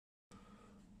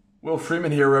Will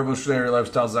Freeman here,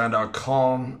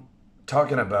 RevolutionaryLifestyleZine.com,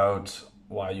 talking about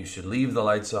why you should leave the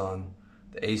lights on,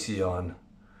 the AC on,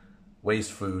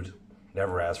 waste food,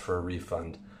 never ask for a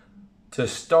refund. To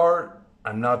start,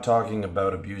 I'm not talking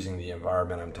about abusing the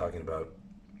environment. I'm talking about,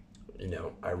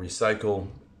 I recycle,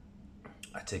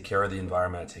 I take care of the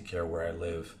environment, I take care of where I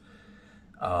live.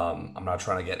 I'm not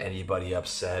trying to get anybody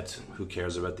upset. Who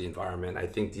cares about the environment? I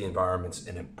think the environment's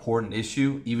an important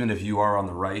issue. Even if you are on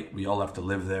the right, we all have to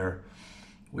live there.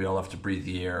 We all have to breathe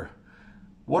the air.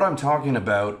 What I'm talking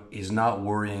about is not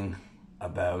worrying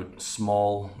about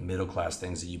small middle-class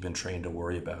things that you've been trained to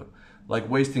worry about. Like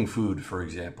wasting food, for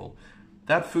example.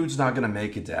 That food's not gonna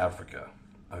make it to Africa.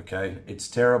 Okay, it's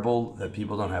terrible that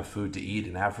people don't have food to eat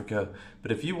in Africa,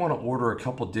 but if you want to order a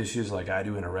couple dishes like I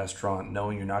do in a restaurant,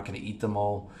 knowing you're not going to eat them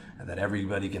all and that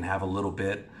everybody can have a little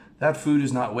bit, that food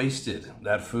is not wasted.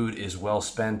 That food is well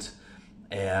spent,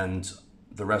 and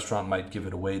the restaurant might give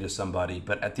it away to somebody.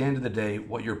 But at the end of the day,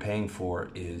 what you're paying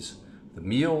for is the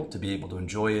meal, to be able to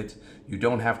enjoy it. You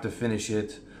don't have to finish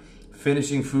it.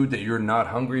 Finishing food that you're not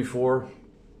hungry for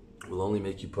will only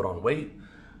make you put on weight.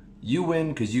 You win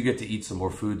because you get to eat some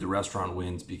more food. The restaurant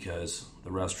wins because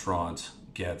the restaurant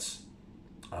gets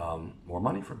more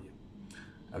money from you.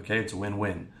 Okay, it's a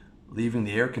win-win. Leaving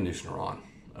the air conditioner on,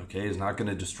 okay, is not going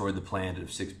to destroy the planet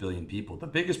of 6 billion people. The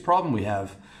biggest problem we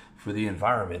have for the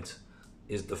environment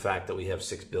is the fact that we have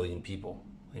 6 billion people.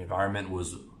 The environment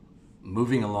was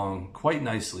moving along quite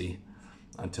nicely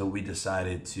until we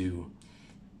decided to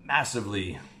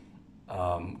massively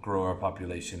grow our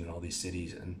population in all these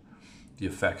cities and the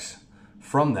effects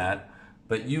from that.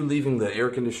 But you leaving the air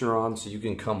conditioner on so you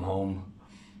can come home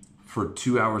for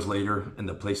 2 hours later and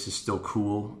the place is still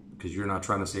cool because you're not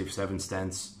trying to save 7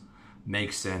 cents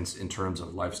makes sense in terms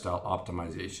of lifestyle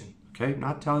optimization. Okay,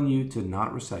 not telling you to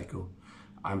not recycle.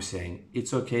 I'm saying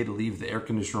it's okay to leave the air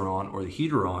conditioner on or the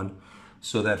heater on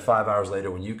so that 5 hours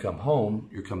later when you come home,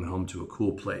 you're coming home to a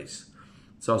cool place.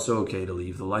 It's also okay to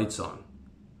leave the lights on.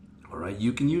 All right,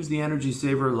 you can use the energy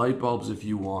saver light bulbs if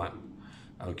you want.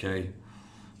 Okay,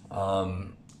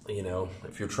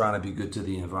 if you're trying to be good to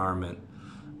the environment,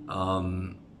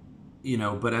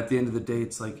 but at the end of the day,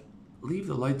 it's like, leave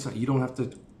the lights on. You don't have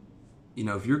to,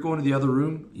 if you're going to the other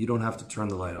room, you don't have to turn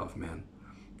the light off, man.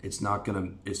 It's not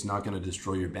gonna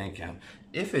destroy your bank account.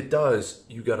 If it does,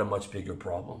 you got a much bigger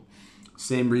problem.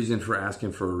 Same reason for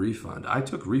asking for a refund. I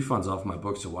took refunds off my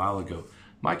books a while ago.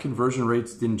 My conversion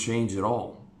rates didn't change at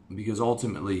all because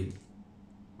ultimately,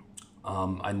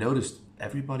 I noticed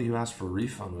everybody who asked for a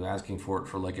refund was asking for it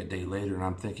for like a day later, and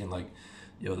I'm thinking like,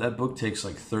 that book takes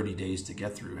like 30 days to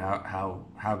get through.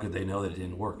 How could they know that it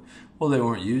didn't work? Well, they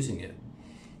weren't using it,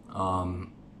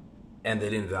 and they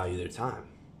didn't value their time.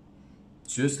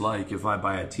 It's just like if I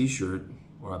buy a T-shirt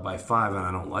or I buy 5 and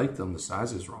I don't like them, the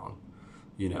size is wrong.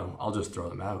 I'll just throw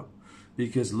them out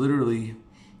because literally,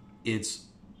 it's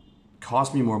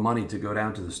cost me more money to go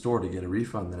down to the store to get a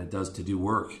refund than it does to do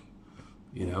work.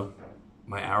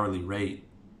 My hourly rate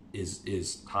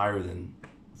is higher than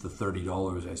the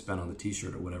 $30 I spent on the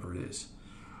T-shirt or whatever it is.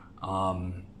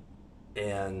 And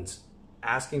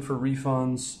asking for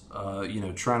refunds,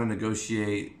 trying to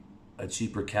negotiate a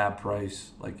cheaper cab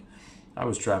price. Like I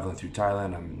was traveling through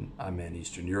Thailand. I'm in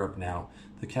Eastern Europe now.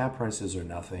 The cab prices are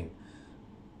nothing.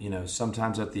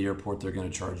 Sometimes at the airport they're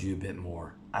going to charge you a bit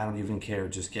more. I don't even care.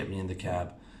 Just get me in the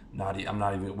cab. I'm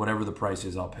not even, whatever the price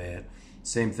is, I'll pay it.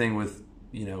 Same thing with,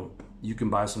 you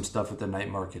can buy some stuff at the night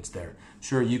markets there.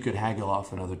 Sure, you could haggle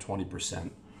off another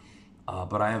 20%,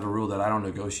 but I have a rule that I don't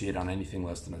negotiate on anything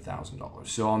less than $1,000.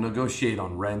 So I'll negotiate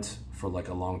on rent for like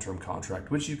a long-term contract,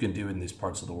 which you can do in these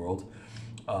parts of the world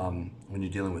when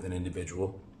you're dealing with an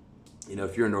individual.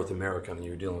 If you're in North America and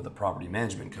you're dealing with a property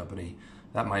management company,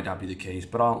 that might not be the case,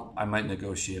 but I might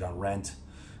negotiate on rent.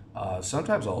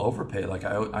 Sometimes I'll overpay. Like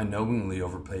I knowingly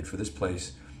overpaid for this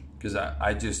place because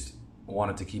I just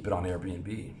wanted to keep it on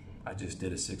Airbnb. I just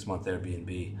did a 6-month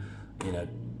Airbnb,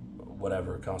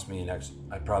 whatever it cost me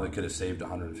I probably could have saved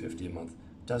 $150 a month.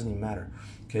 Doesn't even matter.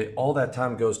 Okay, all that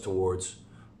time goes towards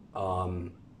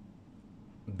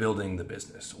building the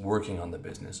business, working on the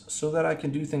business, so that I can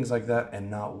do things like that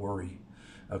and not worry.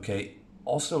 Okay.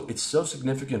 Also, it's so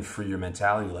significant for your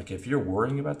mentality. Like if you're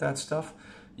worrying about that stuff,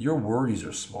 your worries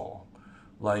are small.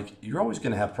 Like you're always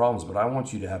going to have problems, but I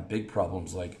want you to have big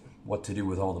problems, like what to do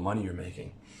with all the money you're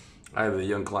making. I have a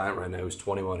young client right now who's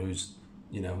 21, who's,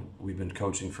 we've been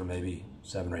coaching for maybe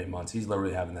 7 or 8 months. He's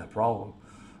literally having that problem.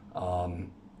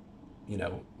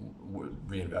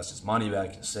 Reinvest his money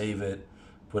back, save it,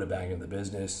 put it back in the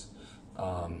business.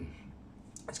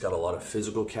 It's got a lot of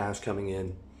physical cash coming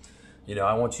in.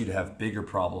 I want you to have bigger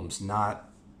problems, not,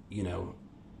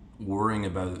 worrying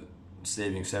about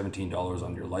saving $17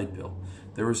 on your light bill.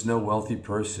 There is no wealthy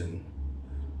person,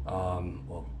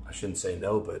 well, I shouldn't say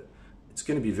no, but it's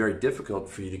going to be very difficult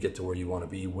for you to get to where you want to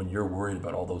be when you're worried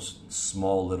about all those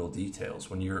small little details,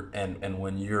 when you're and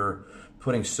when you're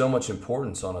putting so much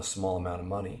importance on a small amount of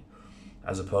money,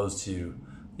 as opposed to,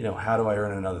 you know, how do I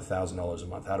earn another $1,000 a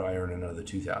month? How do I earn another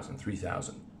 $2,000,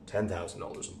 $3,000,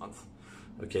 $10,000 a month?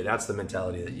 Okay, that's the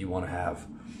mentality that you want to have.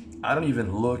 I don't even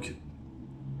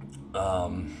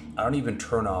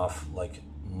turn off like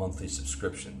monthly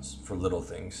subscriptions for little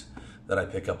things that I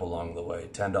pick up along the way.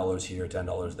 $10 here,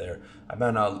 $10 there. I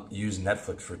might not use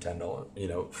Netflix for $10, you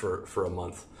know, for a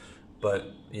month,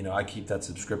 but you know, I keep that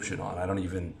subscription on. I don't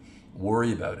even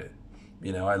worry about it.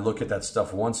 You know, I look at that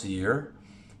stuff once a year.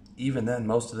 Even then,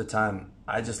 most of the time,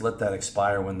 I just let that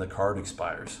expire when the card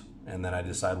expires, and then I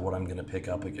decide what I'm going to pick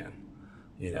up again.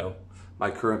 You know, my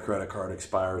current credit card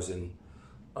expires in,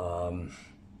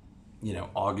 you know,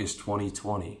 August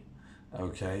 2020.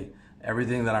 Okay,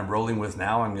 everything that I'm rolling with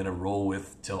now, I'm going to roll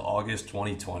with till August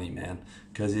 2020, man,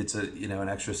 because it's a, you know, an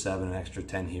extra 7, an extra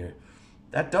 10 here.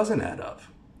 That doesn't add up.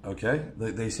 Okay,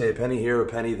 they say a penny here, a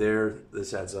penny there.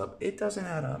 This adds up. It doesn't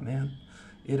add up, man.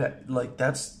 Like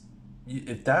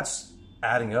if that's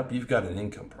adding up, you've got an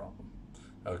income problem.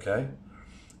 Okay.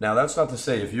 Now that's not to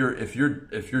say if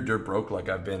you're dirt broke like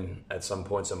I've been at some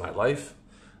points in my life,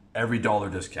 every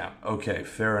dollar discount. Okay,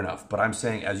 fair enough. But I'm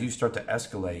saying as you start to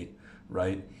escalate,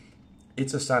 right,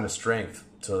 it's a sign of strength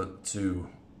to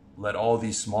let all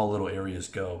these small little areas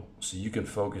go so you can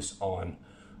focus on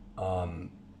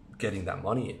getting that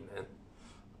money in,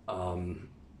 man.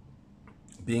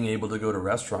 Being able to go to a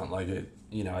restaurant like it,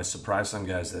 you know, I surprised some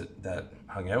guys that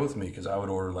hung out with me because I would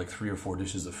order like 3 or 4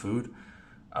 dishes of food.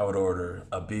 I would order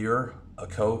a beer, a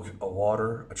Coke, a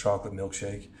water, a chocolate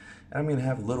milkshake, and I'm gonna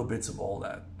have little bits of all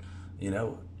that, you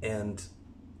know. And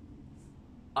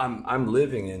I'm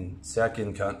living in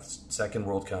second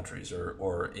world countries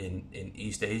or in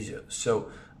East Asia,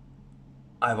 so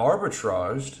I've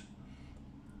arbitraged,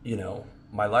 you know,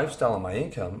 my lifestyle and my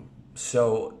income,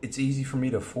 so it's easy for me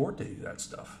to afford to do that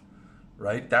stuff,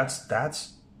 right? That's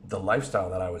the lifestyle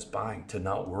that I was buying, to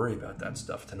not worry about that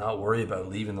stuff, to not worry about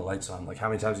leaving the lights on. Like, how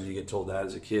many times did you get told that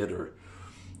as a kid? Or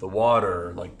the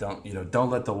water, like, don't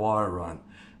let the water run,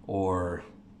 or,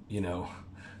 you know,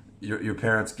 your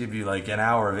parents give you like an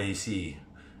hour of AC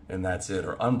and that's it,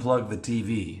 or unplug the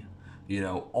TV, you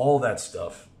know, all that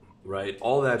stuff. Right?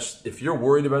 All that, if you're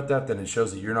worried about that, then it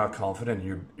shows that you're not confident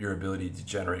in your ability to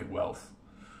generate wealth.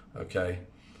 Okay?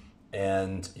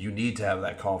 And you need to have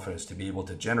that confidence to be able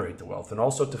to generate the wealth, and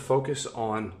also to focus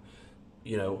on,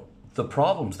 you know, the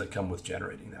problems that come with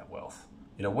generating that wealth.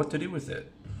 You know, what to do with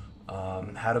it,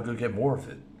 how to go get more of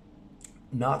it.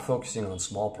 Not focusing on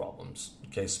small problems.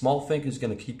 Okay? Small think is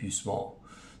going to keep you small.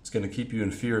 It's going to keep you in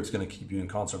fear. It's going to keep you in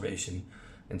conservation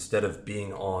instead of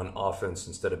being on offense,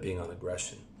 instead of being on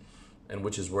aggression. And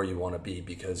which is where you want to be,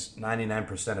 because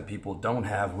 99% of people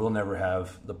will never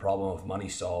have the problem of money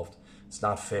solved. It's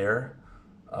not fair,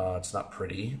 it's not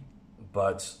pretty,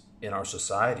 but in our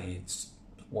society, it's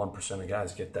 1% of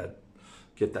guys get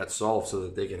that solved so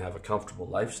that they can have a comfortable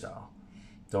lifestyle,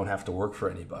 don't have to work for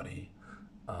anybody,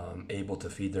 able to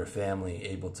feed their family,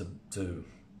 able to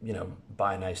you know,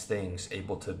 buy nice things,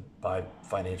 able to buy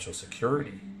financial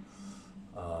security.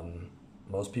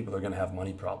 Most people are going to have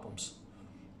money problems.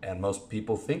 And most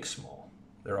people think small.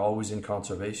 They're always in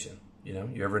conservation. You know,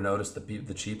 you ever notice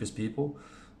the cheapest people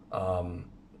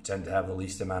tend to have the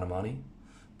least amount of money,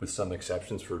 with some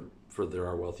exceptions for there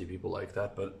are wealthy people like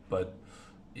that. But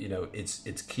you know,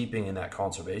 it's keeping in that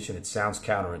conservation. It sounds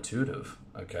counterintuitive,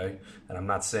 okay? And I'm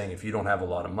not saying if you don't have a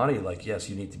lot of money, like, yes,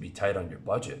 you need to be tight on your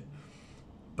budget.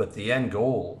 But the end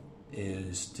goal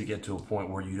is to get to a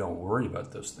point where you don't worry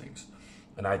about those things.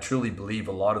 And I truly believe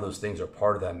a lot of those things are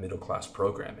part of that middle class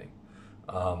programming,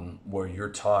 where you're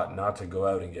taught not to go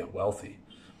out and get wealthy,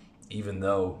 even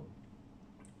though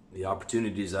the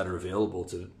opportunities that are available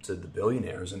to the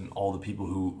billionaires and all the people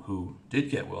who did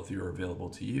get wealthy are available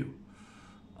to you.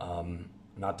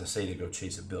 Not to say to go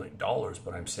chase $1 billion,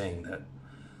 but I'm saying that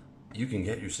you can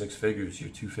get your 6 figures, your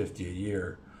 250 a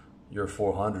year, your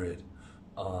 400.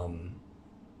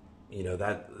 You know,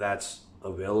 that's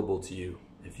available to you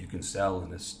if you can sell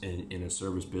in a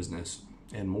service business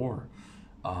and more.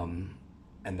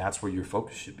 And that's where your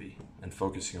focus should be, and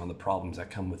focusing on the problems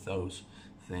that come with those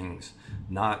things,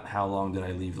 not how long did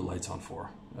I leave the lights on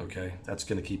for. Okay, that's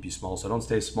going to keep you small. So don't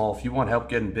stay small. If you want help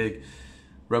getting big,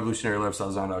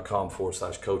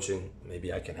 revolutionarylifestyledesign.com/coaching.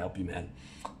 Maybe I can help you, man.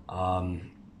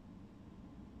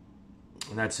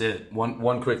 And that's it.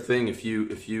 One quick thing: if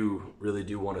you really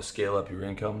do want to scale up your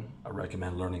income, I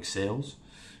recommend learning sales.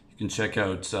 You can check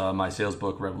out my sales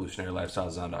book,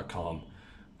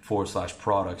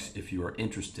 revolutionarylifestyledesign.com/products, if you are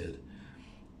interested.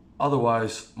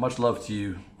 Otherwise, much love to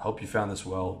you. Hope you found this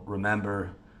well.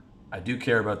 Remember, I do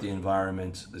care about the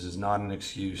environment. This is not an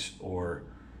excuse or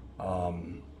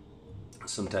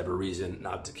some type of reason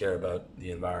not to care about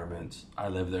the environment. I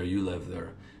live there, you live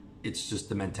there. It's just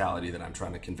the mentality that I'm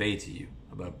trying to convey to you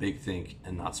about big think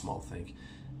and not small think.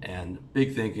 And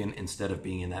big thinking instead of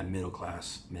being in that middle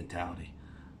class mentality.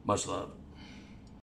 Much love.